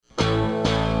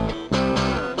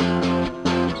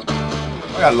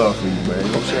got love for you,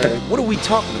 man. Okay. What are we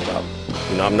talking about?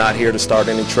 You know, I'm not here to start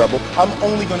any trouble. I'm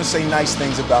only going to say nice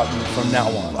things about you from now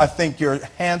on. I think you're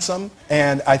handsome,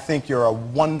 and I think you're a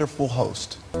wonderful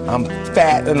host. I'm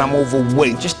fat and I'm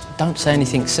overweight. Just don't say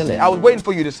anything silly. I was waiting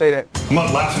for you to say that. I'm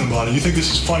not laughing about it. You think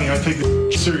this is funny? I take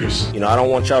it serious. You know, I don't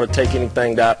want y'all to take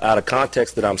anything out of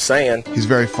context that I'm saying. He's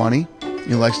very funny.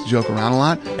 He likes to joke around a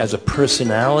lot. As a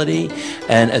personality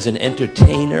and as an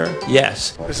entertainer,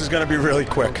 yes. This is going to be really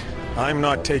quick. I'm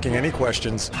not taking any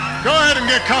questions. Go ahead and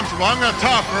get comfortable. I'm going to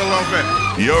talk for a little bit.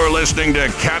 You're listening to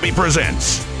Cabby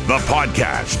Presents, the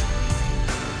podcast.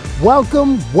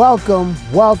 Welcome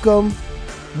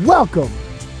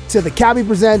to the Cabby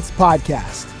Presents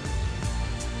podcast.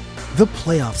 The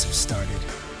playoffs have started,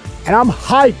 and I'm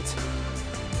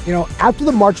hyped. You know, after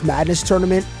the March Madness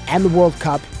tournament and the World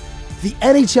Cup, the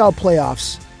NHL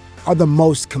playoffs are the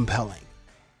most compelling.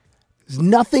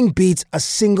 Nothing beats a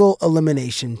single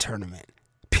elimination tournament,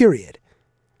 period.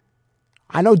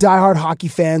 I know diehard hockey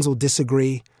fans will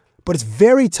disagree, but it's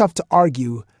very tough to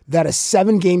argue that a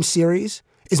 7-game series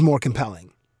is more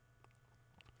compelling.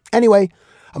 Anyway,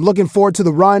 I'm looking forward to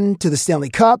the run to the Stanley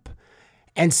Cup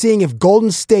and seeing if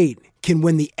Golden State can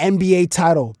win the NBA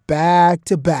title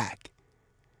back-to-back.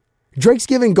 Drake's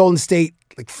giving Golden State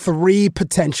like 3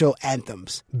 potential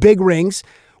anthems. Big rings,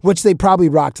 which they probably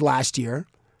rocked last year,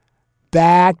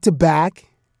 back-to-back,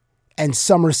 and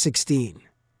Summer 16.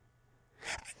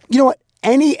 You know what?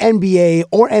 Any NBA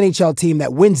or NHL team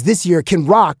that wins this year can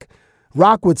rock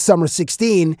with Summer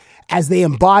 16 as they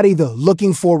embody the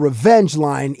looking for revenge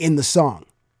line in the song.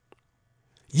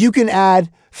 You can add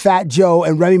Fat Joe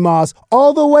and Remy Ma's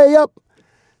All the Way Up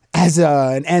as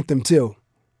an anthem too.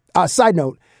 Side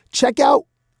note, check out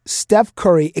Steph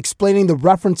Curry explaining the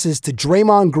references to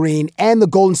Draymond Green and the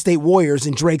Golden State Warriors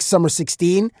in Drake's Summer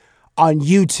 16 on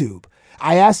YouTube.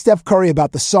 I asked Steph Curry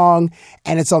about the song,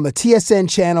 and it's on the TSN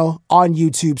channel on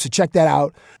YouTube, so check that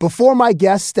out. Before my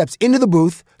guest steps into the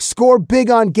booth, score big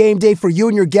on game day for you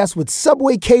and your guests with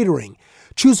Subway Catering.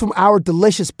 Choose from our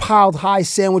delicious piled high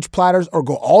sandwich platters or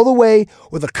go all the way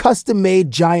with a custom-made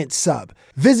giant sub.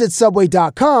 Visit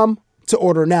Subway.com to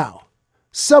order now.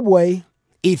 Subway,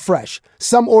 eat fresh.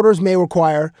 Some orders may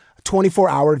require a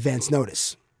 24-hour advance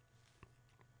notice.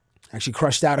 Actually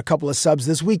crushed out a couple of subs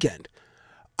this weekend.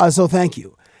 So thank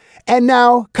you. And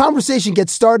now, conversation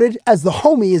gets started as the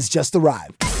homie has just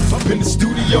arrived. Up in the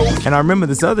studio. And I remember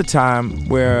this other time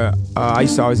where I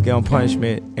used to always get on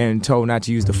punishment and told not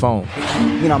to use the phone.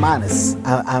 You know, I'm honest.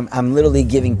 I'm literally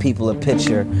giving people a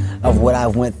picture of what I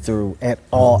went through at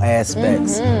all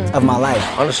aspects of my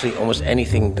life. Honestly, almost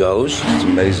anything goes. It's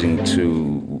amazing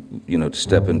to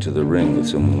step into the ring with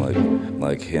someone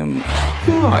like him.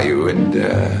 Who are you and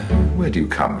where do you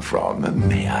come from,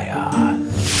 may I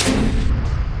ask?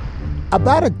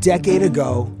 About a decade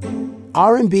ago,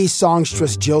 R&B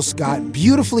songstress Jill Scott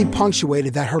beautifully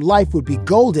punctuated that her life would be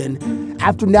golden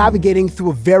after navigating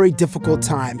through a very difficult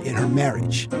time in her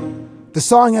marriage. The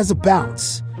song has a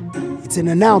bounce. It's an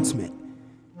announcement.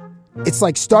 It's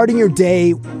like starting your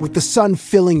day with the sun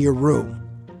filling your room.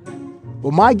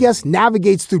 Well, my guest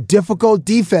navigates through difficult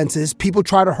defenses. People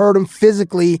try to hurt him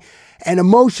physically and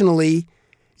emotionally,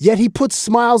 yet he puts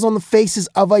smiles on the faces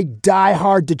of a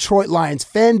diehard Detroit Lions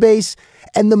fan base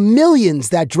and the millions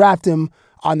that draft him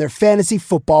on their fantasy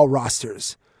football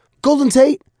rosters. Golden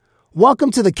Tate,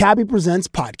 welcome to the Cabby Presents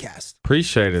podcast.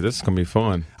 Appreciate it. This is going to be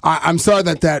fun. I'm sorry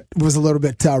that was a little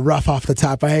bit rough off the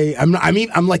top.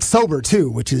 I'm like sober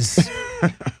too, which is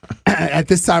at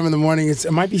this time in the morning, it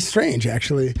might be strange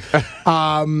actually.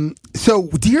 So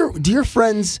do your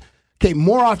friends, okay,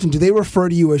 more often, do they refer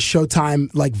to you as Showtime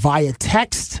like via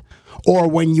text or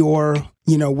when you're,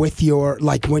 with your,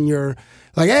 like when you're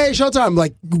like, hey, Showtime,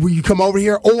 like, will you come over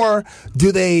here? Or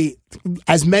do they,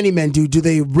 as many men do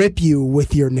they rip you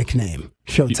with your nickname,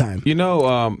 Showtime?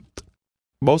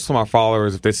 Most of my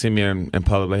followers, if they see me in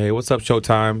public, like, hey, what's up,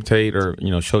 Showtime, Tate, or,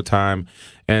 Showtime.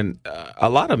 And a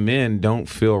lot of men don't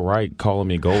feel right calling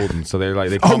me Golden. So they're like,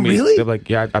 they call me, really? They're like,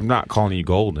 yeah, I'm not calling you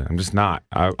Golden. I'm just not.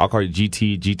 I'll call you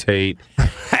GT, G-Tate,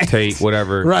 Tate,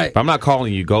 whatever. Right. But I'm not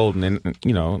calling you Golden. And,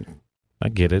 I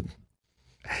get it.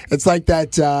 It's like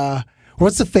that,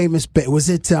 what's the famous bit? Was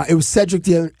it was Cedric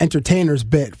the Entertainer's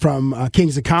bit from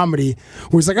Kings of Comedy,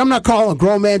 where he's like, I'm not calling a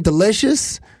grown man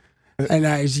delicious. And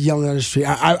I was yelling on the street.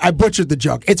 I butchered the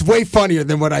joke. It's way funnier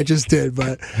than what I just did,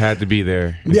 but had to be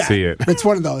there and see it. It's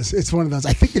one of those.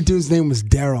 I think the dude's name was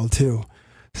Daryl too.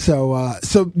 So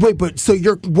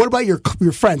what about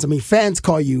your friends? I mean, fans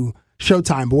call you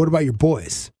Showtime, but what about your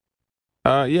boys?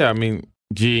 Yeah, I mean,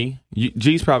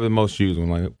 G's probably the most used one.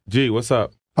 Like, G, what's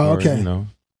up? Oh, okay. Or,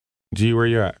 G, where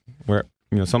you at? Where?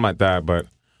 something like that. But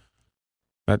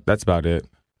that's about it.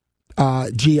 I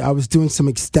was doing some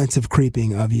extensive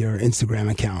creeping of your Instagram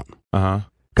account.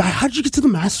 Guy, how did you get to the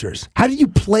Masters? How did you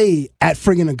play at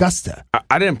friggin' Augusta?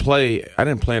 I didn't play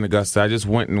in Augusta. I just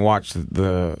went and watched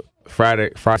the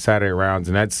Friday, Saturday rounds,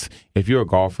 and that's, if you're a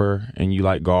golfer and you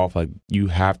like golf, like, you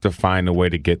have to find a way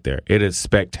to get there. It is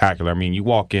spectacular. I mean, you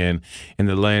walk in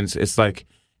the lens, it's like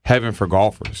heaven for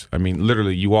golfers. I mean,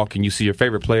 literally, you walk in, you see your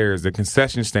favorite players. The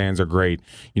concession stands are great.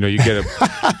 You get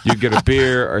a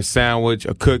beer, a sandwich,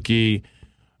 a cookie,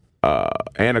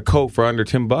 and a Coke for under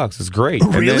 $10. It's great.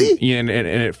 Really? And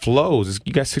it flows.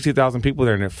 You got 60,000 people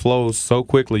there, and it flows so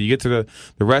quickly. You get to the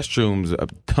restrooms, a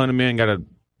ton of men got to,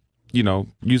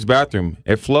 use the bathroom.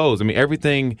 It flows. I mean,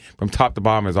 everything from top to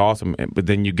bottom is awesome. But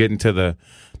then you get into the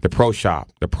pro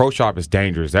shop. The pro shop is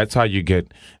dangerous. That's how you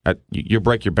you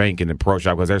break your bank in the pro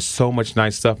shop, because there's so much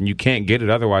nice stuff, and you can't get it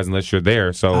otherwise unless you're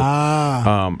there. So,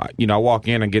 I walk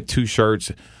in and get 2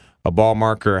 shirts, a ball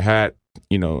marker, a hat,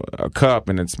 a cup,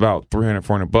 and it's about $300,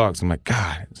 $400. I'm like,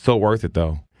 God, it's so worth it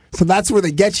though. So that's where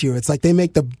they get you. It's like they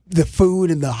make the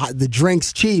food and the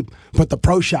drinks cheap, but the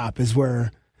pro shop is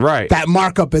where that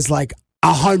markup is like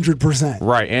 100%.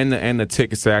 Right, and the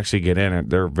tickets to actually get in,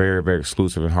 they're very, very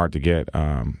exclusive and hard to get.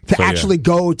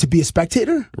 Go to be a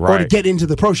spectator, or to get into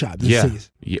the pro shop. To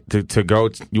go.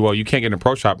 You can't get in a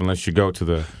pro shop unless you go to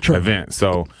the event.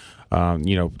 So,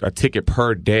 a ticket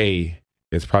per day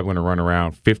is probably going to run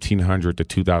around $1,500 to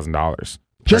 $2,000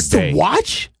 just to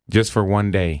watch. Just for one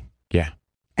day, yeah.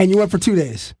 And you went for 2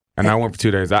 days. And I went for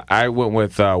 2 days. I went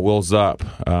with Will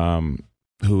Zupp,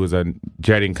 who is a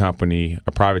jetting company,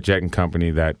 a private jetting company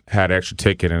that had extra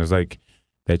ticket, and it was like,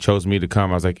 they chose me to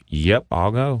come. I was like, yep,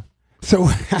 I'll go. So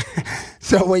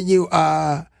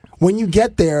when you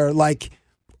get there, like,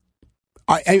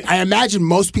 I imagine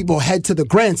most people head to the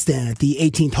grandstand at the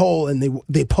 18th hole and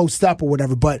they post up or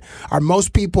whatever, but are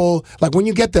most people, like, when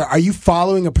you get there, are you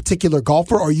following a particular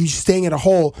golfer, or are you staying at a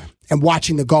hole and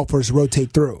watching the golfers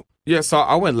rotate through? Yeah, so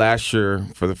I went last year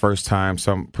for the first time,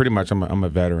 so I'm a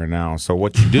veteran now. So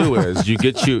what you do is you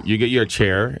get your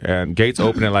chair, and gates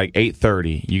open at like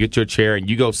 8:30. You get your chair and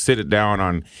you go sit it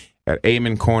down at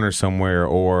Amen Corner somewhere,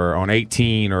 or on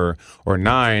 18 or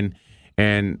 9,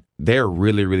 and they're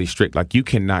really, really strict. Like, you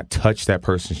cannot touch that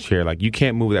person's chair. Like, you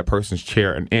can't move that person's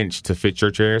chair an inch to fit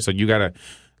your chair. So you gotta.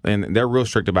 And they're real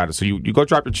strict about it. So you go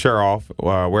drop your chair off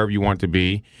wherever you want to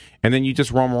be, and then you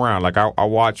just roam around. Like, I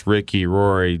watch Ricky,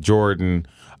 Rory, Jordan,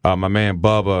 my man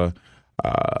Bubba,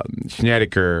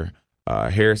 Schnedeker,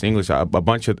 Harris English, a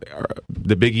bunch of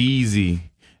the Big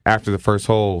Easy after the first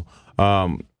hole.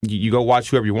 You go watch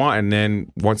whoever you want, and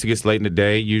then once it gets late in the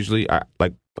day, usually,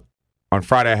 like on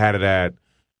Friday I had it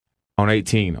on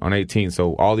 18.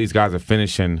 So all these guys are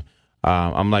finishing.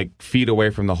 I'm like feet away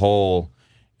from the hole.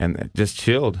 And just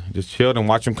chilled and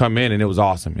watched them come in, and it was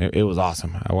awesome. It was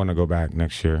awesome. I want to go back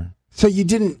next year. So you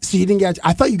didn't get.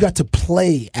 I thought you got to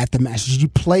play at the Masters. Did you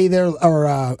play there,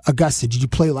 or Augusta? Did you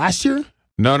play last year?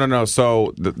 No.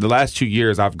 So the last 2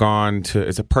 years, I've gone to.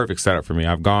 It's a perfect setup for me.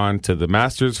 I've gone to the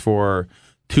Masters for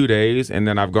 2 days, and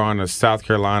then I've gone to South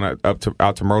Carolina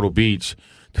out to Myrtle Beach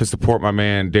to support my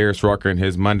man Darius Rucker in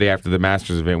his Monday after the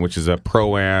Masters event, which is a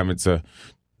pro-am. It's a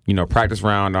practice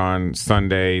round on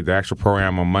Sunday, the actual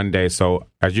pro-am on Monday. So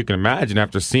as you can imagine,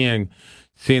 after seeing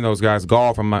those guys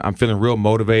golf, I'm feeling real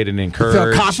motivated and encouraged.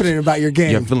 You feel confident about your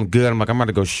game. Yeah, I'm feeling good. I'm like, I'm about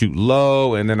to go shoot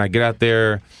low, and then I get out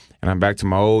there, and I'm back to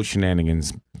my old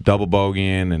shenanigans, double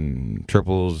bogeying and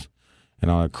triples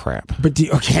and all that crap. But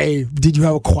did you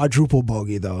have a quadruple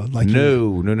bogey though? Like,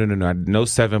 no. No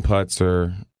 7 putts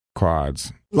or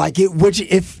quads. Like,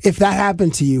 if that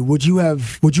happened to you, would you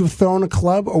have thrown a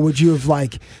club, or would you have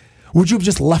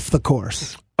just left the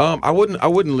course? I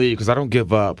wouldn't leave, because I don't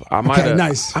give up. I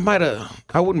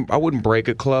wouldn't break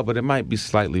a club, but it might be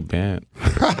slightly bent.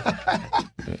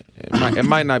 it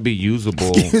might not be usable.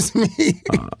 Excuse me.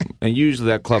 And usually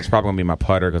that club's probably gonna be my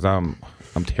putter, because I'm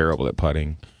terrible at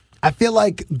putting. I feel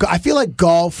like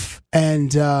golf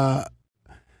and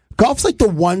golf's like the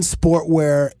one sport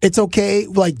where it's okay.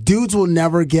 Like, dudes will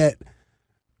never get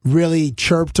really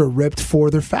chirped or ripped for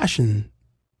their fashion.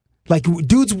 Like,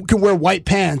 dudes can wear white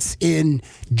pants in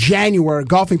January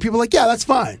golfing. People are like, yeah, that's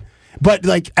fine. But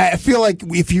like, I feel like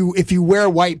if you wear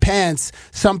white pants,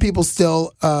 some people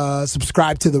still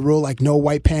subscribe to the rule, like, no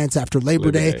white pants after Labor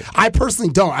Day. I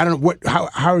personally don't. I don't know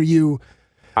how are you?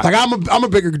 Like, I'm a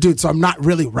bigger dude, so I'm not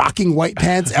really rocking white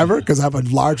pants ever, because I have a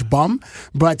large bum.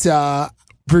 But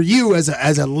for you, as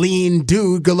a lean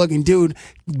dude, good-looking dude,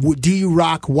 do you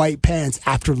rock white pants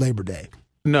after Labor Day?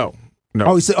 No.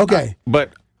 Oh, you said, okay.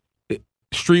 But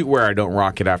streetwear, I don't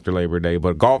rock it after Labor Day,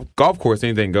 but golf course,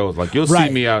 anything goes. Like you'll see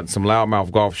me out in some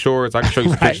loudmouth golf shorts. I can show you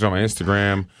some pictures on my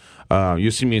Instagram.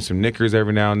 You'll see me in some knickers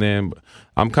every now and then. But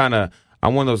I'm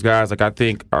one of those guys. Like I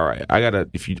think, all right,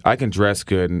 I can dress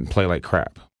good and play like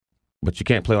crap, but you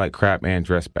can't play like crap and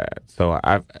dress bad. So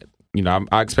I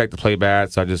expect to play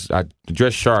bad, so I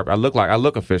dress sharp. I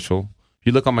look official. If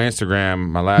you look on my Instagram,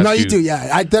 my last. No, you do.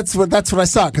 Yeah, that's what I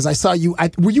saw because I saw you.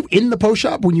 Were you in the post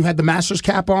shop when you had the Masters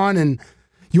cap on and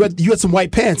you had some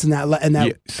white pants in that?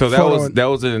 Yeah, so that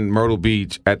was in Myrtle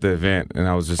Beach at the event, and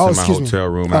I was just in my hotel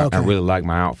room. I really liked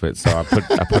my outfit, so I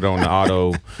put on the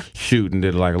auto shoot and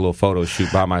did like a little photo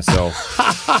shoot by myself.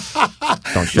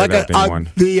 Don't share that with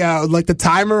anyone. Like the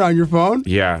timer on your phone.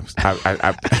 Yeah,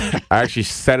 I actually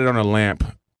set it on a lamp,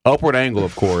 upward angle,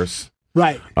 of course.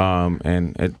 Right.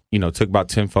 And it, took about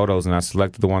 10 photos, and I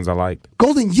selected the ones I liked.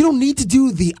 Golden, you don't need to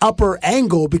do the upper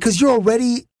angle because you're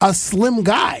already a slim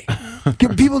guy.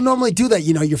 People normally do that.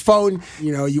 Your phone,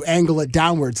 you angle it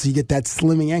downwards so you get that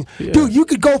slimming angle. Yeah. Dude, you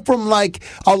could go from like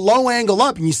a low angle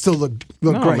up and you still look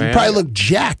great. Man, you probably look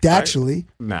jacked, actually.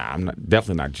 I'm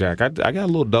definitely not jacked. I got a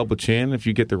little double chin if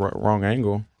you get the wrong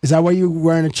angle. Is that why you're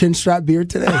wearing a chin strap beard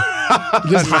today?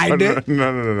 You just hiding it?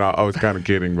 No. I was kind of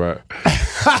kidding, but.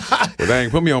 Well, dang,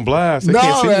 put me on blast. They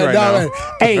can't see me right now. Man.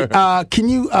 Hey, can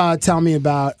you tell me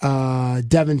about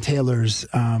Devin Taylor's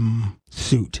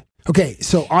suit? Okay,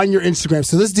 so on your Instagram,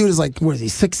 so this dude is like, what is he,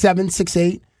 6'7",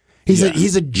 6'8"?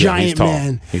 He's a giant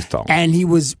man. He's tall. And he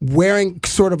was wearing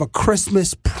sort of a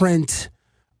Christmas print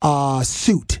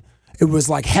suit. It was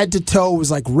like head to toe. It was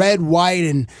like red, white,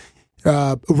 and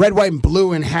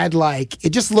blue, and had like, it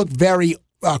just looked very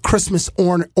Christmas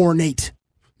ornate.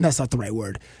 That's not the right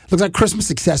word. Looks like Christmas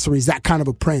accessories, that kind of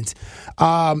a print.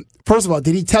 First of all,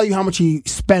 did he tell you how much he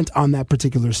spent on that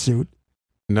particular suit?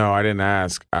 No, I didn't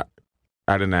ask.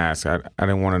 I didn't ask. I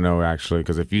didn't want to know, actually,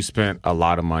 because if you spent a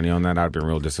lot of money on that, I'd been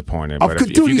real disappointed. But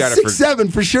dude, if you got he's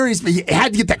 6'7", for sure. He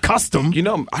had to get that custom.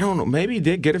 I don't know. Maybe he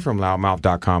did get it from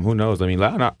loudmouth.com. Who knows? I mean,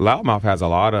 Loudmouth has a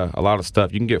lot of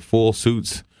stuff. You can get full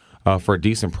suits for a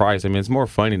decent price. I mean, it's more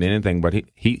funny than anything, but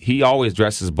he always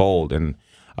dresses bold, and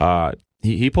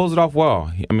he pulls it off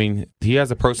well. I mean, he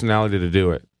has a personality to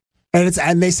do it.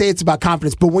 And they say it's about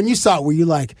confidence. But when you saw it, were you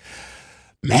like,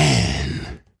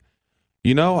 man?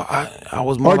 I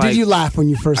was more. Or did you laugh when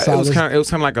you first saw it? It was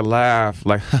kind of like a laugh,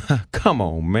 like, come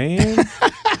on, man.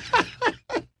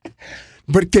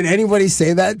 But can anybody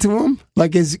say that to him?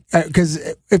 Like, because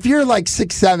if you're like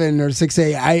 6'7" or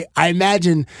 6'8", I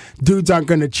imagine dudes aren't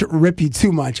going to rip you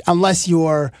too much unless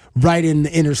you're right in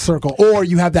the inner circle or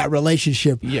you have that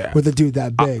relationship with a dude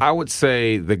that big. I would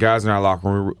say the guys in our locker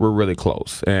room, we're really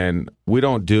close, and we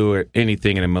don't do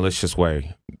anything in a malicious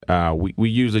way. We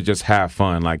usually just have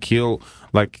fun. Like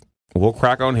we'll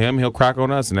crack on him, he'll crack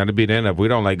on us, and that'll be the end of it. We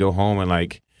don't go home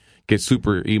and get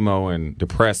super emo and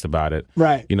depressed about it.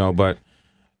 Right. But.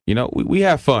 We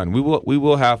have fun. We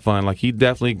will have fun. Like, he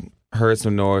definitely heard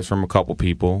some noise from a couple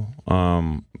people,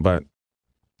 but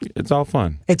it's all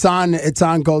fun. It's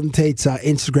on Golden Tate's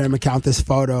Instagram account, this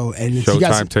photo, and it's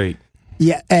Showtime Tate.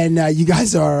 Yeah, and you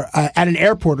guys are at an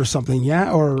airport or something,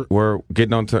 yeah? Or we're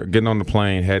getting on the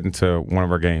plane, heading to one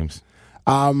of our games.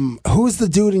 Who's the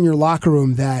dude in your locker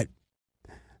room that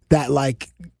like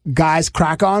guys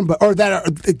crack on,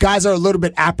 guys are a little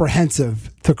bit apprehensive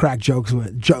to crack jokes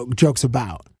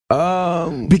about?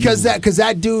 Because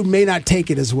that dude may not take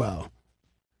it as well.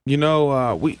 We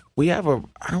have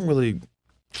I don't really.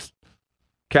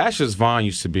 Cassius Vaughn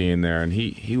used to be in there, and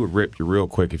he would rip you real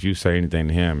quick if you say anything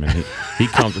to him, and he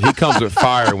comes with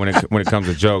fire when it comes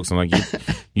to jokes, and like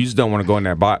you just don't want to go in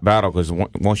that battle because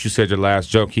once you said your last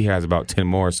joke, he has about 10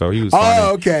 more, so he was funny.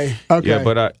 Oh, okay. Yeah,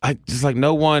 but I just like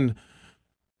no one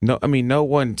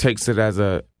takes it as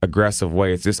a aggressive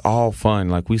way. It's just all fun.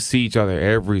 Like, we see each other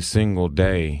every single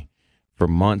day for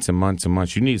months and months and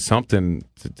months. You need something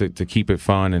to keep it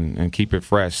fun and keep it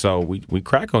fresh. So we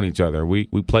crack on each other. We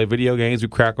play video games. We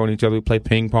crack on each other. We play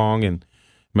ping pong and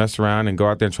mess around and go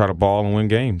out there and try to ball and win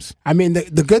games. I mean,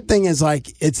 the good thing is,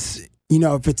 like, it's,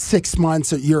 if it's 6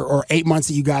 months or 8 months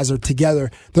that you guys are together,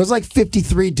 there's like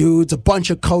 53 dudes, a bunch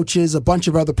of coaches, a bunch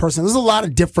of other persons. There's a lot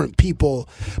of different people.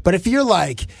 But if you're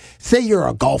like, say you're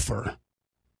a golfer,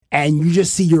 and you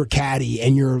just see your caddy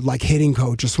and your like hitting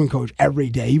coach or swing coach every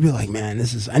day, you'd be like, man,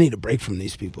 I need a break from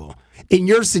these people. In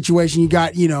your situation, you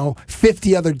got,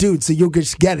 50 other dudes, so you'll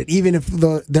just get it. Even if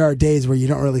there are days where you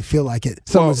don't really feel like it,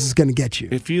 someone's just going to get you.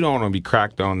 If you don't want to be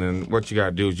cracked on, then what you got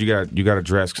to do is you got to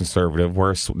dress conservative.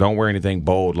 Don't wear anything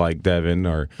bold like Devin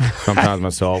or sometimes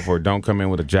myself, or don't come in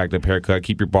with a jacked up haircut.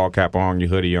 Keep your ball cap on, your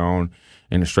hoodie on,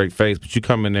 in a straight face. But you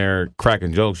come in there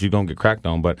cracking jokes, you're going to get cracked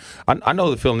on. But I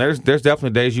know the feeling. There's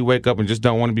definitely days you wake up and just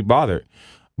don't want to be bothered.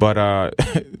 But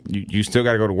you still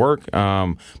got to go to work.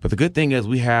 But the good thing is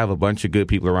we have a bunch of good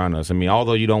people around us. I mean,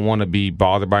 although you don't want to be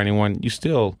bothered by anyone, you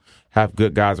still have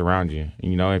good guys around you.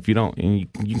 You know, if you don't, and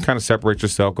you can kind of separate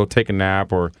yourself, go take a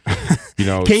nap, or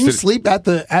Can you sleep at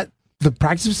the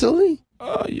practice facility?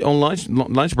 On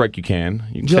lunch break, you can.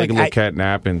 You can take a little cat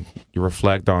nap and you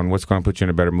reflect on what's going to put you in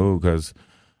a better mood because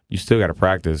you still got to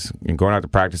practice. And going out to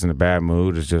practice in a bad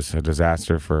mood is just a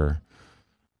disaster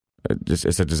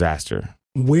it's a disaster.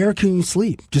 Where can you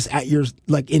sleep? Just at your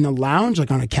in a lounge,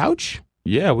 like on a couch?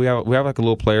 Yeah, we have like a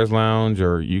little players lounge,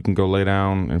 or you can go lay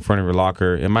down in front of your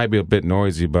locker. It might be a bit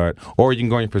noisy, or you can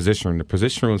go in your position room. The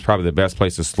position room is probably the best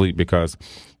place to sleep because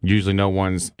usually no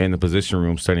one's in the position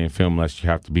room studying film unless you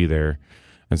have to be there.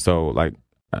 And so,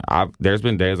 there's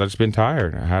been days I've just been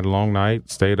tired. I had a long night,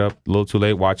 stayed up a little too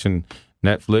late watching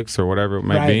Netflix or whatever it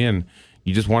may be, and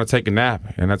you just want to take a nap,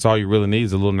 and that's all you really need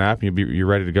is a little nap, and you're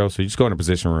ready to go. So you just go in the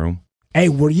position room. Hey,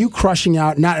 were you crushing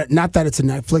out, not that it's a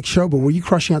Netflix show, but were you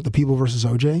crushing out The People versus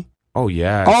OJ? Oh,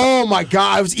 yeah. Oh, my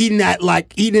God. I was eating it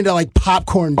like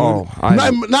popcorn, dude. Oh, I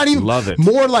not even, love it.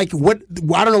 More like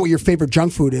I don't know what your favorite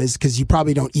junk food is because you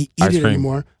probably don't eat it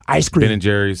anymore. Ice cream. Ben &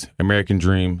 Jerry's, American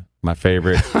Dream, my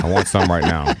favorite. I want some right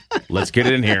now. Let's get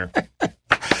it in here.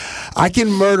 I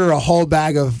can murder a whole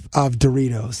bag of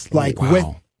Doritos. Like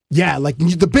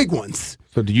the big ones.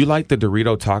 So do you like the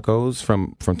Dorito tacos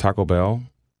from Taco Bell?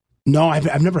 No,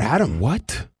 I've never had them.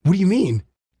 What? What do you mean?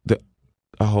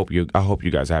 I hope you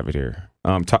guys have it here.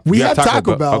 We have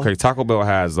Taco Bell. Okay, Taco Bell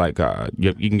has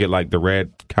you can get like the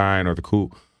red kind or the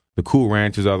cool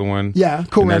ranch is the other one. Yeah,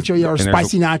 Cool Ranch or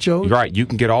spicy nacho. Right, you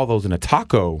can get all those in a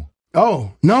taco.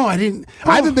 Oh no, I didn't.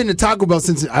 I haven't been to Taco Bell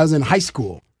since I was in high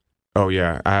school. Oh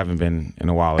yeah, I haven't been in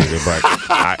a while either. But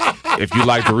if you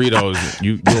like Doritos,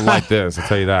 you'll like this. I'll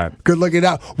tell you that. Good looking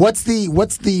out. What's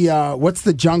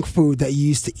the junk food that you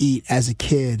used to eat as a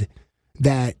kid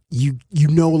that you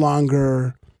no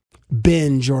longer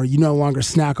binge or you no longer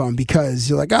snack on because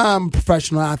you're like, I'm a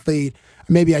professional athlete.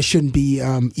 Maybe I shouldn't be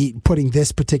putting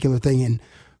this particular thing in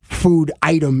food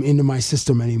item into my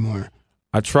system anymore.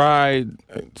 I tried.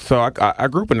 So I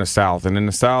grew up in the South, and in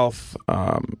the South.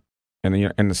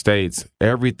 In the States,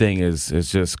 everything is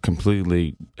just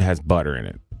completely has butter in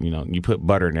it. You know, you put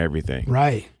butter in everything,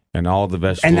 right? And all the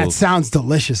vegetables. And that sounds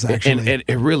delicious, actually. And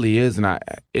it really is. And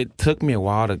it took me a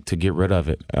while to get rid of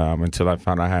it until I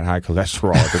found I had high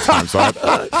cholesterol at the time. So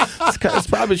it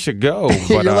probably should go.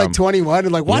 But, you're like 21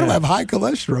 and why do I have high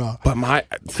cholesterol? But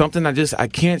something I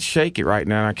can't shake it right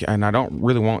now, and I don't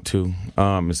really want to.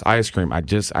 Is ice cream. I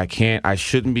can't. I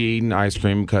shouldn't be eating ice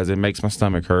cream because it makes my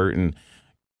stomach hurt and.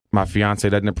 My fiance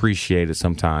doesn't appreciate it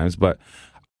sometimes, but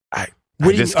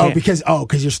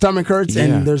because your stomach hurts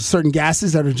and there's certain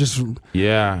gases that are just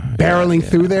barreling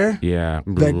through there. Yeah,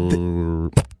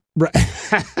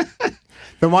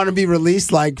 they want to be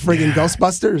released like friggin'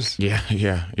 Ghostbusters.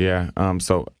 Yeah.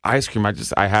 So ice cream,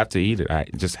 I have to eat it. I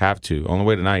just have to. Only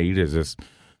way to not eat it is just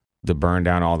to burn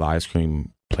down all the ice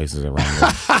cream places around me.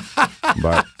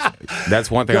 But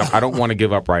that's one thing I don't want to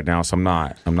give up right now. So I'm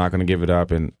not going to give it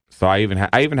up. And so I even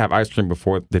have ice cream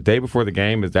the day before the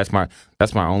game. That's my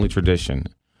only tradition.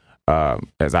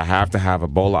 As I have to have a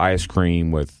bowl of ice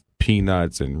cream with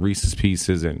peanuts and Reese's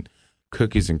Pieces and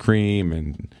cookies and cream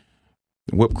and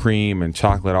whipped cream and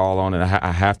chocolate all on it.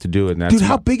 I have to do it. And that's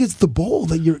how big is the bowl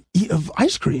that you eat of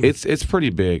ice cream? It's pretty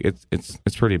big. It's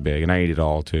pretty big, and I eat it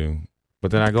all too. But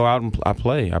then I go out and I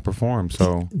play, I perform.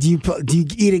 So do you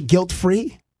eat it guilt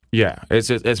free? Yeah, it's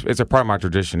a part of my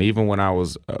tradition. Even when I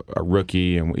was a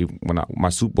rookie and my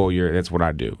Super Bowl year, that's what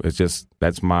I do.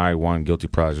 That's my one guilty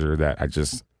pleasure that I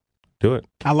just do it.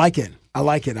 I like it.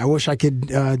 I wish I could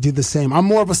do the same. I'm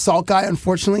more of a salt guy,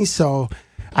 unfortunately, so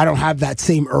I don't have that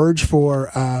same urge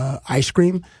for ice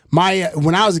cream.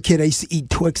 When I was a kid, I used to eat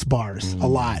Twix bars a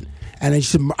lot. And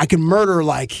I can murder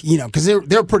because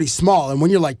they're pretty small. And when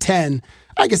you're like 10,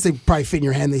 I guess they probably fit in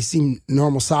your hand. They seem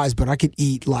normal size, but I could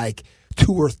eat like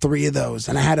 2 or 3 of those.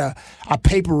 And I had a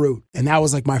paper route, and that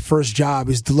was like my first job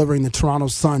is delivering the Toronto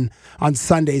Sun on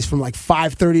Sundays from like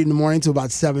 5:30 in the morning to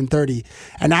about 7:30.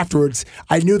 And afterwards,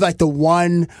 I knew like the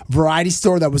one variety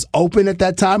store that was open at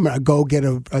that time, and I'd go get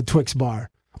a Twix bar.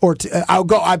 Or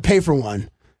I'd pay for one.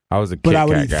 I was a Kit Kat guy.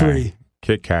 But I would eat 3.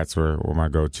 Kit Kats were my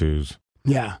go-tos.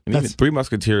 Yeah. And even Three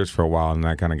Musketeers for a while, and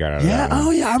I kind of got out of that.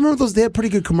 Oh, yeah. I remember those. They had pretty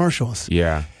good commercials.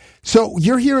 Yeah. So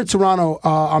you're here in Toronto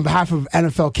on behalf of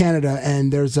NFL Canada,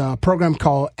 and there's a program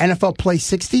called NFL Play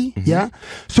 60. Mm-hmm. Yeah.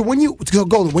 So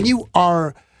Golden, when you're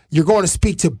going to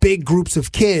speak to big groups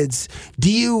of kids,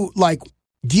 do you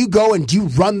do you go and do you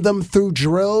run them through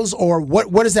drills, or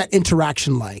what is that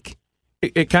interaction like?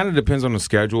 It kind of depends on the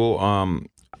schedule.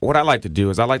 What I like to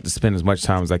do is I like to spend as much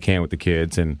time as I can with the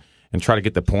kids and try to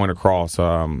get the point across.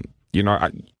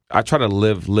 I try to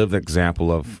live the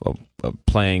example of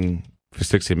playing for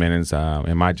 60 minutes.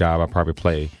 In my job, I probably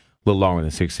play a little longer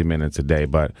than 60 minutes a day,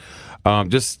 but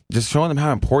just showing them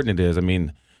how important it is. I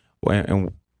mean,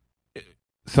 and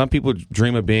some people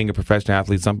dream of being a professional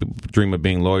athlete. Some people dream of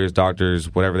being lawyers,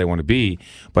 doctors, whatever they want to be.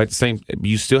 But at the same,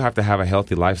 you still have to have a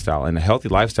healthy lifestyle, and a healthy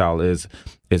lifestyle is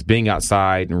being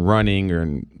outside and running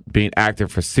and being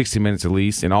active for 60 minutes at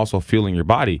least, and also fueling your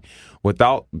body.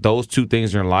 Without those two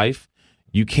things in your life,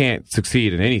 you can't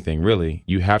succeed in anything, really.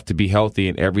 You have to be healthy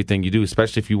in everything you do,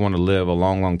 especially if you want to live a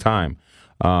long, long time.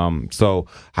 So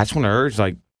I just want to urge,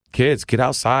 like, kids, get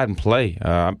outside and play.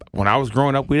 When I was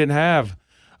growing up, we didn't have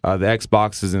the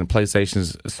Xboxes and the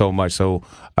PlayStations so much. So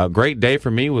a great day for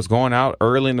me was going out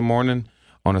early in the morning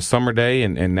on a summer day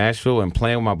in Nashville and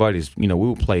playing with my buddies. You know, we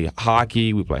would play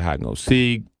hockey, we play hide and go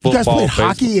seek, football. You guys played baseball.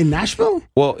 hockey in Nashville?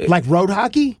 Well, like road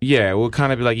hockey? Yeah, it would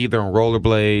kind of be like either on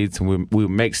rollerblades, and we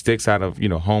would make sticks out of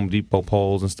Home Depot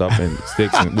poles and stuff, and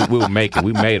sticks, and we would make it.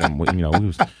 We made them. Wait,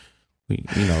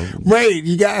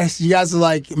 you guys are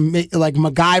like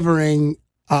MacGyvering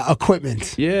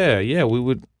equipment. Yeah, we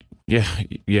would.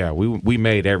 Yeah, we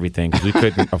made everything because we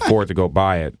couldn't afford to go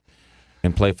buy it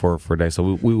and play for a day. So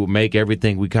we would make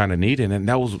everything we kind of needed, and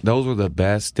those were the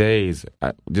best days.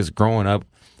 Just growing up,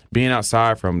 being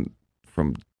outside from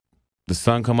the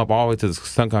sun come up all the way to the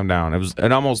sun come down.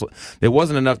 There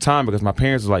wasn't enough time because my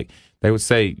parents were like, they would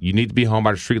say you need to be home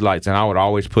by the street lights, and I would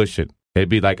always push it. It'd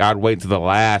be like I'd wait till the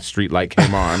last street light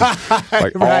came on.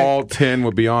 Like right. All 10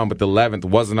 would be on, but the 11th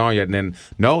wasn't on yet. And then,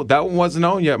 no, that one wasn't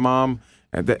on yet, Mom.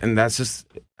 And that's just,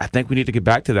 I think we need to get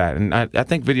back to that. And I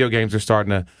think video games are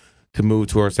starting to move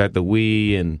towards that. The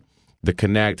Wii and the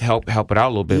Kinect help it out a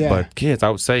little bit. Yeah. But kids, I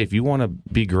would say if you want to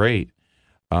be great,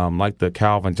 like the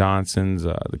Calvin Johnsons,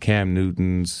 the Cam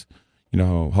Newtons,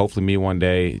 hopefully me one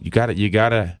day, you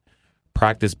gotta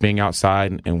practice being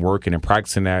outside and working and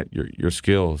practicing that your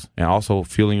skills, and also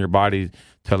fueling your body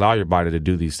to allow your body to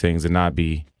do these things and not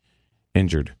be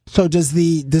injured. So does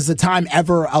the time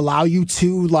ever allow you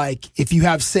to, like, if you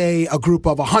have, say, a group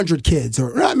of 100 kids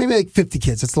or maybe like 50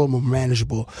 kids, it's a little more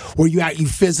manageable, where you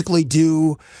physically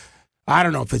do, I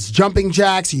don't know if it's jumping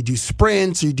jacks, or you do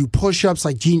sprints, or you do push-ups,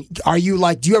 like, do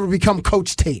you ever become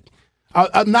Coach Tate?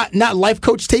 Not life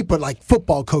Coach Tate, but like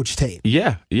football Coach Tate.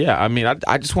 Yeah. I mean,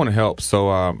 I just want to help. So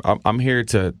I'm here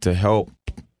to help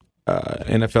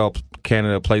NFL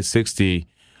Canada Play 60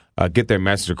 get their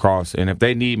message across. And if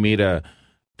they need me to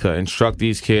instruct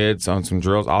these kids on some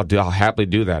drills, I'll happily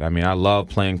do that. I mean, I love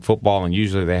playing football, and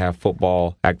usually they have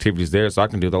football activities there, so I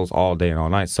can do those all day and all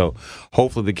night. So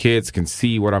hopefully the kids can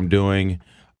see what I'm doing,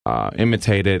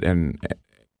 imitate it, and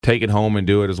take it home and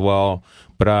do it as well.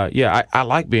 But I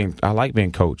like being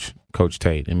Coach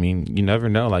Tate. I mean, you never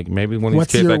know. Like maybe when these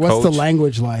kids what's the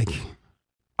language like?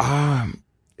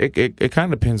 It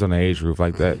kind of depends on the age group,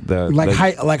 like that.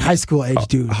 High school age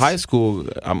dudes. High school,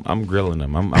 I'm grilling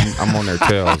them. I'm on their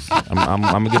tails. I'm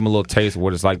gonna give them a little taste of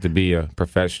what it's like to be a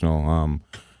professional.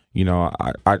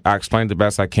 I explain the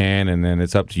best I can, and then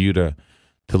it's up to you to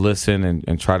listen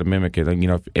and try to mimic it. And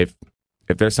if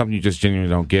there's something you just genuinely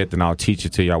don't get, then I'll teach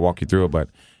it to you. I'll walk you through it. But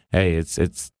hey, it's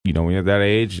when you're that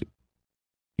age,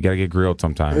 you gotta get grilled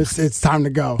sometimes. It's time to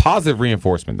go. Positive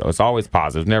reinforcement though. It's always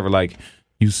positive. Never like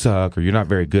you suck or you're not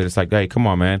very good. It's like, hey, come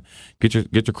on, man, get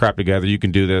your crap together. You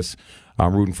can do this.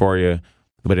 I'm rooting for you,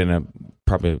 but in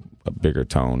probably a bigger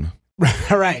tone.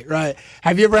 Right.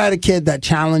 Have you ever had a kid that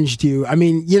challenged you? I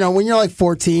mean, when you're like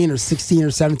 14 or 16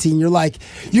 or 17, you're like,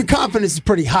 your confidence is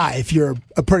pretty high if you're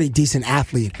a pretty decent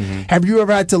athlete. Mm-hmm. Have you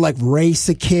ever had to like race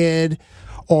a kid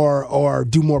or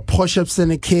do more push-ups than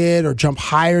a kid or jump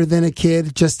higher than a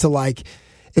kid just to like,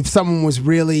 if someone was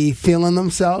really feeling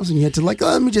themselves and you had to like,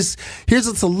 here's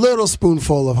just a little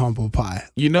spoonful of humble pie.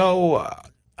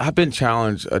 I've been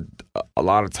challenged a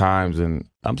lot of times, and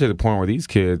I'm to the point where these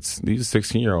kids, these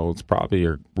 16-year-olds, probably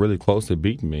are really close to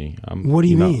beating me. What do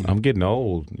you mean? I'm getting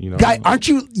old. Guy, aren't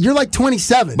you? You're like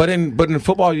 27. But in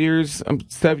football years, I'm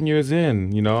 7 years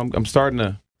in. I'm starting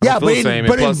to. Yeah, but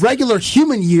in regular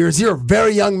human years, you're a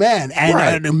very young man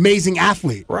and an amazing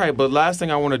athlete. Right, but last thing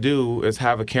I want to do is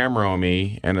have a camera on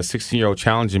me and a 16-year-old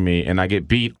challenging me, and I get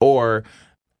beat, or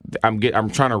I'm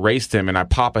trying to race them and I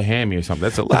pop a hammy or something.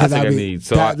 That's the last thing I need.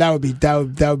 So that would be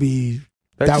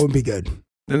good.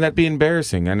 Then that'd be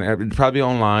embarrassing, and it'd probably be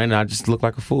online, and I'd just look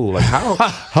like a fool. Like,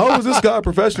 how is this guy a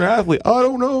professional athlete? I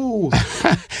don't know.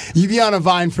 You'd be on a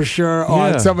Vine for sure,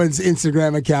 on someone's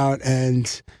Instagram account,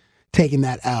 and taking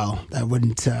that L. That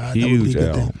wouldn't Huge be a good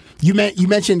L. thing. You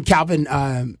mentioned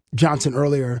Calvin Johnson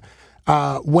earlier.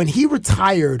 When he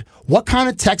retired, what kind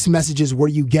of text messages were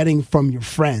you getting from your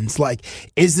friends? Like,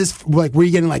 were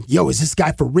you getting like, yo, is this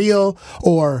guy for real?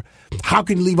 Or how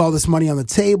can you leave all this money on the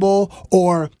table?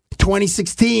 Or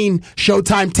 2016,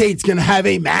 Showtime Tate's going to have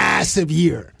a massive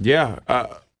year. Yeah,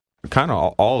 kind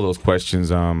of all of those questions.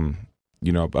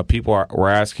 People were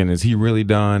asking, is he really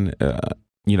done?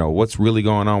 What's really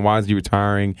going on? Why is he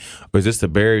retiring? Or is this the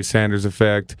Barry Sanders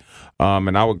effect?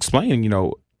 And I would explain,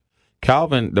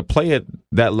 Calvin, to play at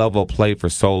that level of play for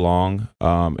so long,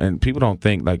 and people don't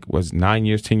think, like, was 9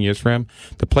 years, 10 years for him?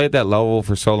 To play at that level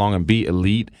for so long and be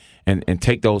elite and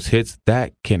take those hits,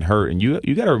 that can hurt. And you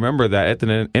got to remember that at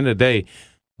the end of the day,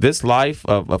 this life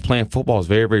of playing football is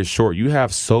very, very short. You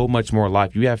have so much more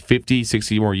life. You have 50,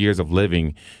 60 more years of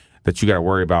living that you got to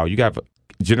worry about. You got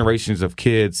generations of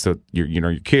kids, so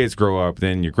your kids grow up,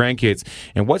 then your grandkids.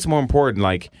 And what's more important,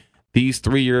 like, these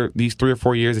 3 or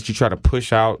 4 years that you try to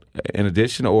push out in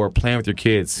addition, or playing with your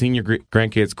kids, seeing your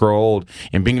grandkids grow old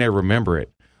and being there to remember it.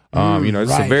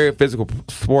 It's a very physical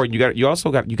sport. You got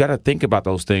to think about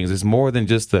those things. It's more than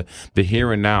just the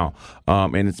here and now.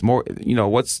 And it's more,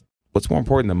 what's more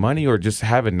important, the money or just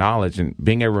having knowledge and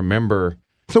being able to remember.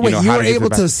 So wait, you were able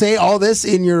to say all this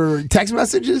in your text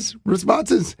messages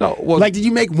responses? No, well, like, did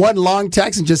you make one long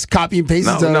text and just copy and paste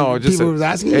it? No, people was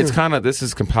asking. It's kind of, this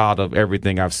is compiled of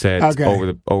everything I've said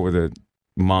over the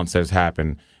months that's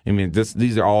happened. I mean,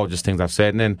 these are all just things I've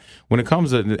said. And then when it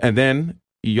comes to, and then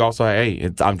you also,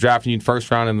 I'm drafting you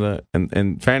first round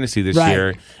in fantasy this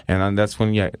year, and that's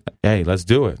when let's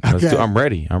do it. I'm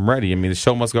ready. I mean, the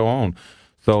show must go on.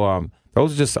 So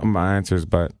those are just some of my answers,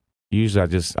 but.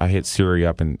 Usually I hit Siri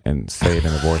up and say it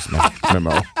in a voice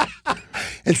memo.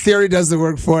 And Siri does the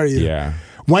work for you. Yeah.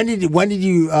 When did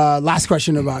you last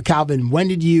question about Calvin, when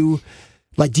did you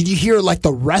hear like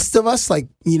the rest of us, like,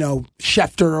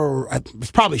 Schefter, or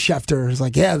it's probably Schefter is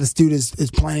like, yeah, this dude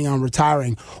is planning on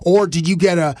retiring, or did you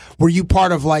were you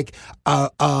part of like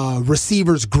a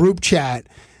receivers group chat?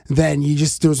 Then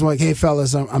there was like, hey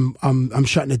fellas, I'm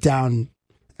shutting it down.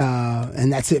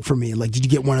 And that's it for me. Like, did you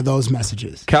get one of those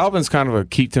messages? Calvin's kind of a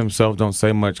keep to himself, don't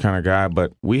say much kind of guy,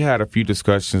 but we had a few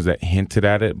discussions that hinted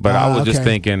at it. But I was just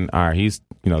thinking, all right, he's,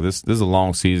 this is a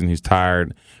long season. He's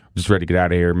tired, just ready to get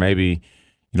out of here. Maybe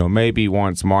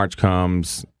once March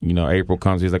comes, April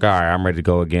comes, he's like, all right, I'm ready to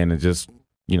go again and just,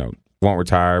 won't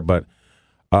retire. But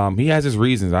he has his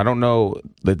reasons. I don't know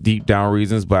the deep down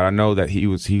reasons, but I know that he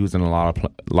was in a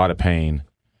lot of pain.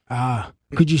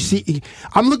 Could you see?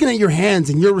 I'm looking at your hands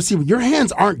and your receiver. Your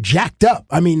hands aren't jacked up.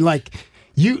 I mean, like,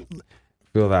 you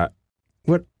feel that.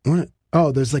 What?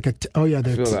 Oh, there's like feel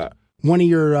that. One of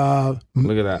your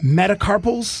look at that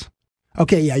metacarpals.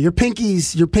 Okay, yeah, your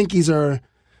pinkies are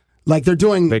like they're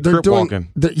doing. They're crip walking.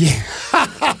 Yeah.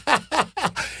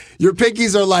 Your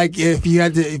pinkies are like if you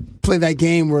had to play that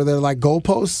game where they're like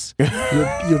goalposts.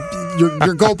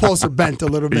 Your goalposts are bent a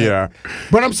little bit. Yeah.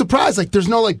 But I'm surprised, like, there's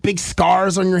no like big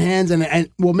scars on your hands, and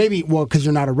because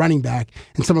you're not a running back,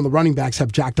 and some of the running backs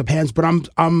have jacked up hands. But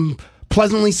I'm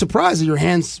pleasantly surprised that your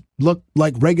hands look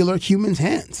like regular humans'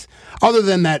 hands, other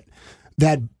than that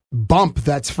bump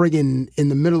that's friggin' in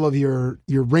the middle of your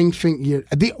ring finger.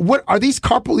 What are these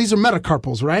carpal? These are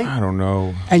metacarpals, right? I don't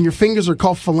know. And your fingers are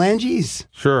called phalanges.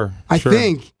 Sure. I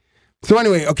think. So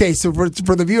anyway, okay. So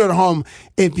for the viewer at home,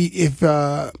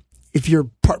 if you're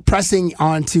pressing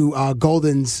onto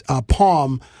Golden's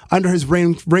palm under his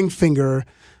ring finger,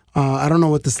 I don't know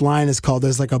what this line is called.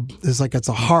 It's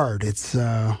a heart.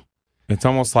 It's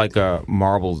almost like a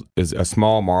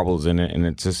small marbles in it, and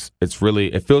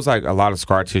it feels like a lot of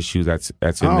scar tissue that's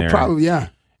in there. Probably, yeah.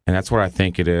 And that's what I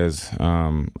think it is.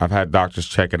 I've had doctors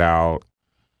check it out,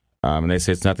 and they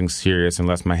say it's nothing serious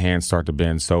unless my hands start to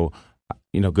bend. So,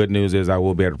 good news is I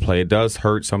will be able to play. It does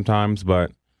hurt sometimes,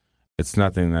 but it's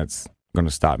nothing that's going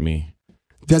to stop me.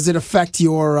 Does it affect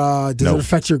your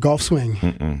golf swing?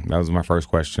 That was my first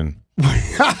question.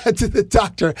 To the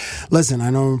doctor, listen, I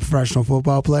know I'm a professional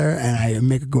football player and I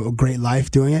make a great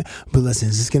life doing it, but listen,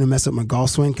 is this going to mess up my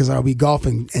golf swing? Because I'll be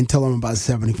golfing until I'm about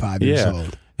 75 years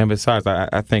old. And besides,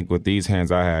 I think with these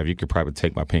hands I have, you could probably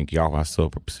take my pinky off. I'll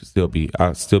still be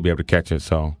able to catch it.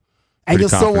 So, and you'll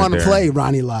still want to play,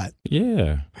 Ronnie Lott.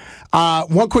 Yeah.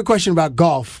 One quick question about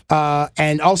golf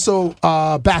and also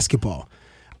basketball.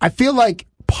 I feel like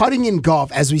putting in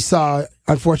golf, as we saw,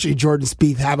 unfortunately, Jordan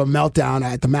Spieth have a meltdown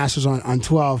at the Masters on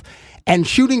 12, and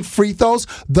shooting free throws,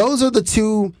 those are the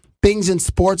two things in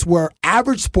sports where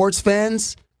average sports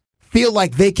fans feel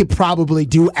like they could probably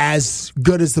do as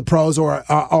good as the pros or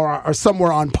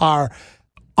somewhere on par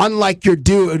unlike your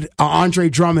dude, Andre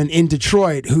Drummond in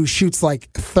Detroit, who shoots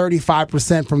like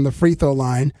 35% from the free throw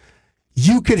line,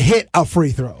 you could hit a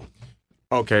free throw.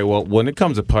 Okay, well, when it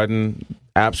comes to putting,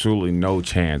 absolutely no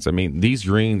chance. I mean, these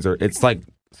greens it's like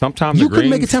sometimes you the greens, could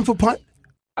make a 10-foot putt?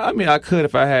 I mean, I could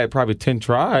if I had probably 10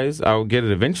 tries. I would get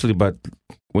it eventually, but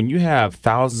when you have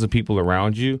thousands of people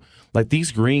around you, like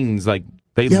these greens, like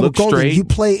they look Golden, straight. you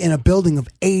play in a building of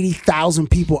 80,000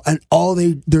 people, and all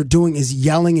they're doing is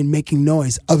yelling and making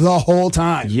noise the whole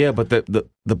time. Yeah, but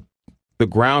the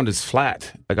ground is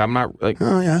flat. Like I'm not like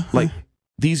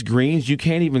these greens, you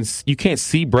can't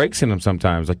see breaks in them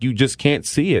sometimes. Like you just can't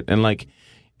see it. And like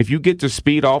if you get the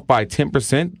speed off by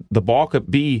 10%, the ball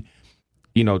could be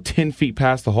 10 feet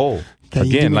past the hole. Okay,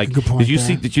 again, like did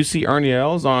you see Ernie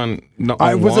Els on was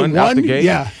one it out the one? gate?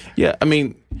 Yeah. I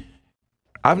mean,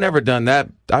 I've never done that.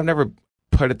 I've never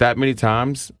put it that many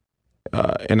times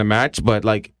in a match, but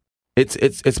like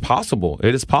it's possible.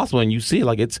 It is possible, and you see,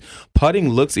 like putting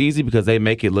looks easy because they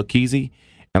make it look easy,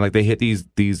 and like they hit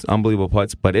these unbelievable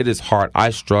putts, but it is hard.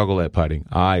 I struggle at putting.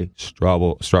 I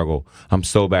struggle. I'm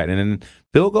so bad, and then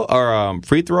field goal or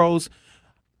free throws.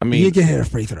 I mean, you can hit a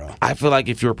free throw. I feel like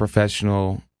if you're a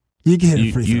professional, you can hit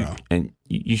a free throw, and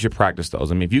you should practice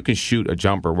those. I mean, if you can shoot a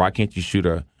jumper, why can't you shoot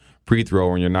a free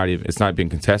throw when it's not being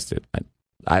contested?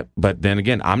 But then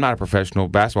again, I'm not a professional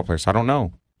basketball player, so I don't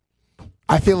know.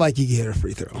 I feel like you can hit a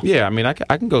free throw. Yeah, I mean, I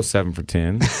can go 7 for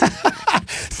 10.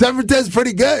 7 for 10 is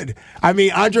pretty good. I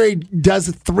mean, Andre does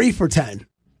 3 for 10,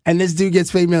 and this dude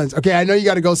gets paid millions. Okay, I know you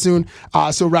got to go soon,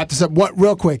 so wrap this up.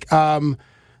 Real quick,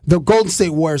 the Golden State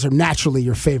Warriors are naturally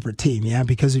your favorite team, yeah,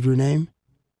 because of your name?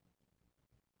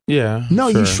 Yeah. No,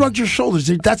 sure. You shrugged your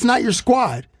shoulders. That's not your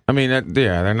squad. I mean,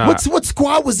 they're not. What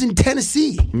squad was in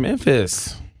Tennessee?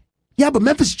 Memphis. Yeah, but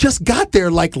Memphis just got there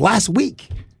like last week.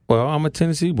 Well, I'm a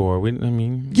Tennessee boy.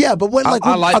 Yeah, but what? Like,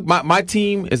 I like my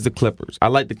team is the Clippers. I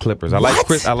like the Clippers. I like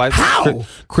Chris. I like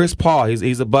Chris Paul.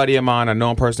 He's a buddy of mine. I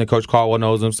know him personally. Coach Caldwell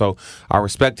knows him, so I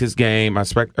respect his game. I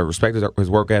respect his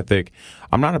work ethic.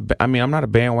 I'm not a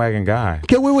bandwagon guy.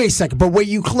 Okay, wait a second. But were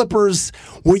you Clippers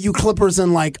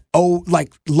in like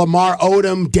Lamar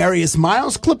Odom, Darius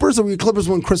Miles Clippers, or were you Clippers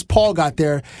when Chris Paul got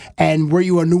there? And were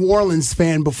you a New Orleans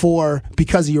fan before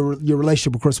because of your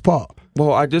relationship with Chris Paul?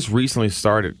 Well, I just recently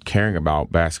started caring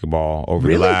about basketball over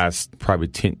the last probably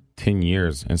 10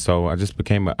 years, and so I just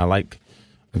became I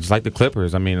just like the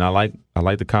Clippers. I mean, I like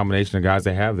the combination of guys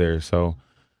they have there. So,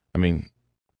 I mean,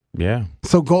 yeah.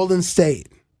 So Golden State.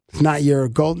 It's not your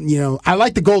golden, I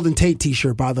like the Golden Tate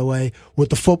T-shirt, by the way, with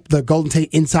the Golden Tate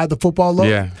inside the football logo.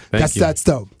 Yeah, that's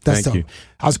dope. That's dope. You.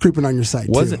 I was creeping on your site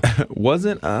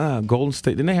wasn't Golden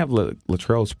State? Didn't they have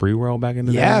Latrell Sprewell back in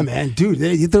the day? Yeah, man, dude,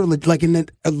 they're like in the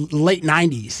late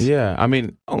 '90s. Yeah, I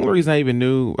mean, only reason I even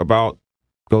knew about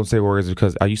Golden State Warriors is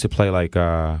because I used to play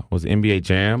was NBA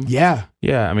Jam. Yeah.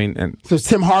 I mean, and so it's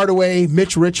Tim Hardaway,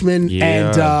 Mitch Richmond,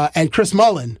 and Chris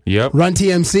Mullin. Yep. Run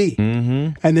TMC.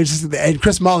 Mm-hmm. And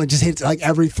Chris Mullin just hits like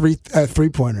every three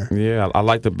pointer. Yeah,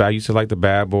 I used to like the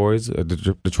Bad Boys, the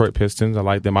Detroit Pistons. I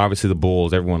like them. Obviously, the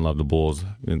Bulls. Everyone loved the Bulls.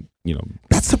 And,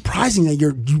 that's surprising that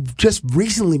you've just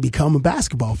recently become a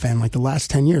basketball fan, like the last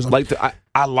 10 years.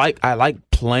 I like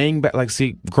playing.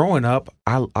 Growing up,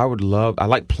 I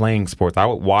like playing sports. I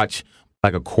would watch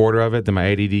like a quarter of it, then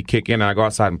my ADD kick in, and I go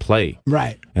outside and play.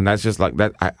 Right. And that's just like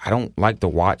that. I don't like to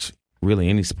watch really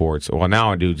any sports. Well,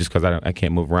 now I do just because I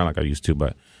can't move around like I used to.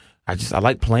 But I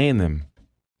like playing them.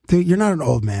 Dude, you're not an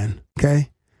old man. Okay.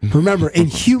 Remember, in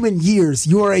human years,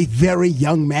 you are a very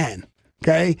young man.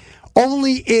 Okay.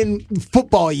 Only in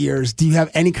football years do you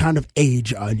have any kind of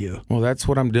age on you. Well, that's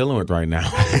what I'm dealing with right now.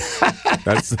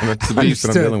 that's the beast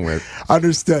that I'm dealing with.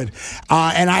 Understood.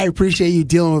 And I appreciate you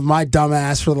dealing with my dumb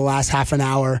ass for the last half an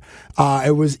hour.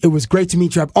 It was great to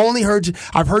meet you.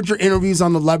 I've heard your interviews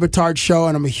on the Le Batard show,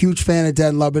 and I'm a huge fan of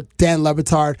Dan Le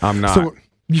Batard. I'm not.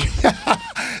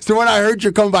 So when I heard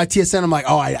you coming by TSN, I'm like,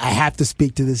 oh, I have to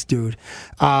speak to this dude.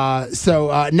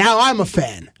 So now I'm a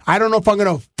fan. I don't know if I'm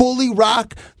going to fully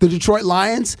rock the Detroit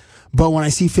Lions, but when I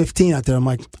see 15 out there, I'm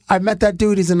like, I met that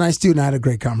dude. He's a nice dude, and I had a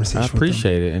great conversation with him. I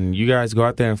appreciate it. And you guys go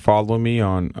out there and follow me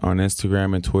on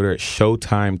Instagram and Twitter at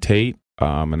Showtime Tate.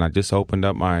 And I just opened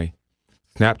up my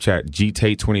Snapchat,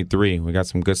 GTate23. We got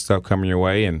some good stuff coming your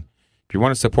way. And if you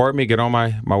want to support me, get on my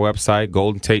website,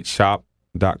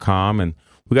 goldentateshop.com, and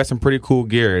we got some pretty cool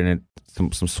gear and some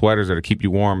sweaters that'll keep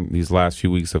you warm these last few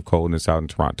weeks of coldness out in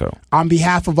Toronto. On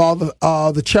behalf of all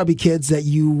the chubby kids that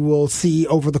you will see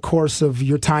over the course of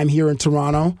your time here in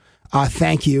Toronto,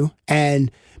 thank you.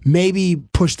 And maybe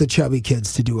push the chubby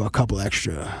kids to do a couple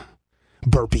extra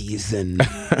burpees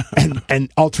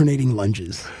and alternating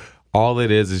lunges. All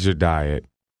it is your diet.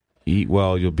 eat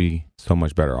well, you'll be so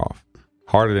much better off.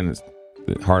 Harder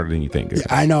than you think. Yeah,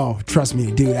 I know. Trust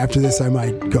me, dude. After this, I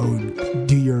might go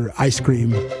do your ice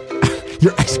cream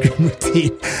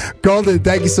routine. Golden,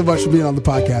 thank you so much for being on the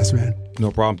podcast, man.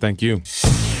 No problem. Thank you.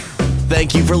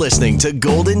 Thank you for listening to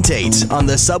Golden Tate on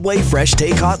the Subway Fresh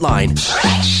Take Hotline.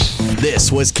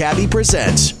 This was Cabbie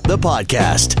Presents, the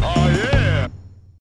podcast. Oh, yeah.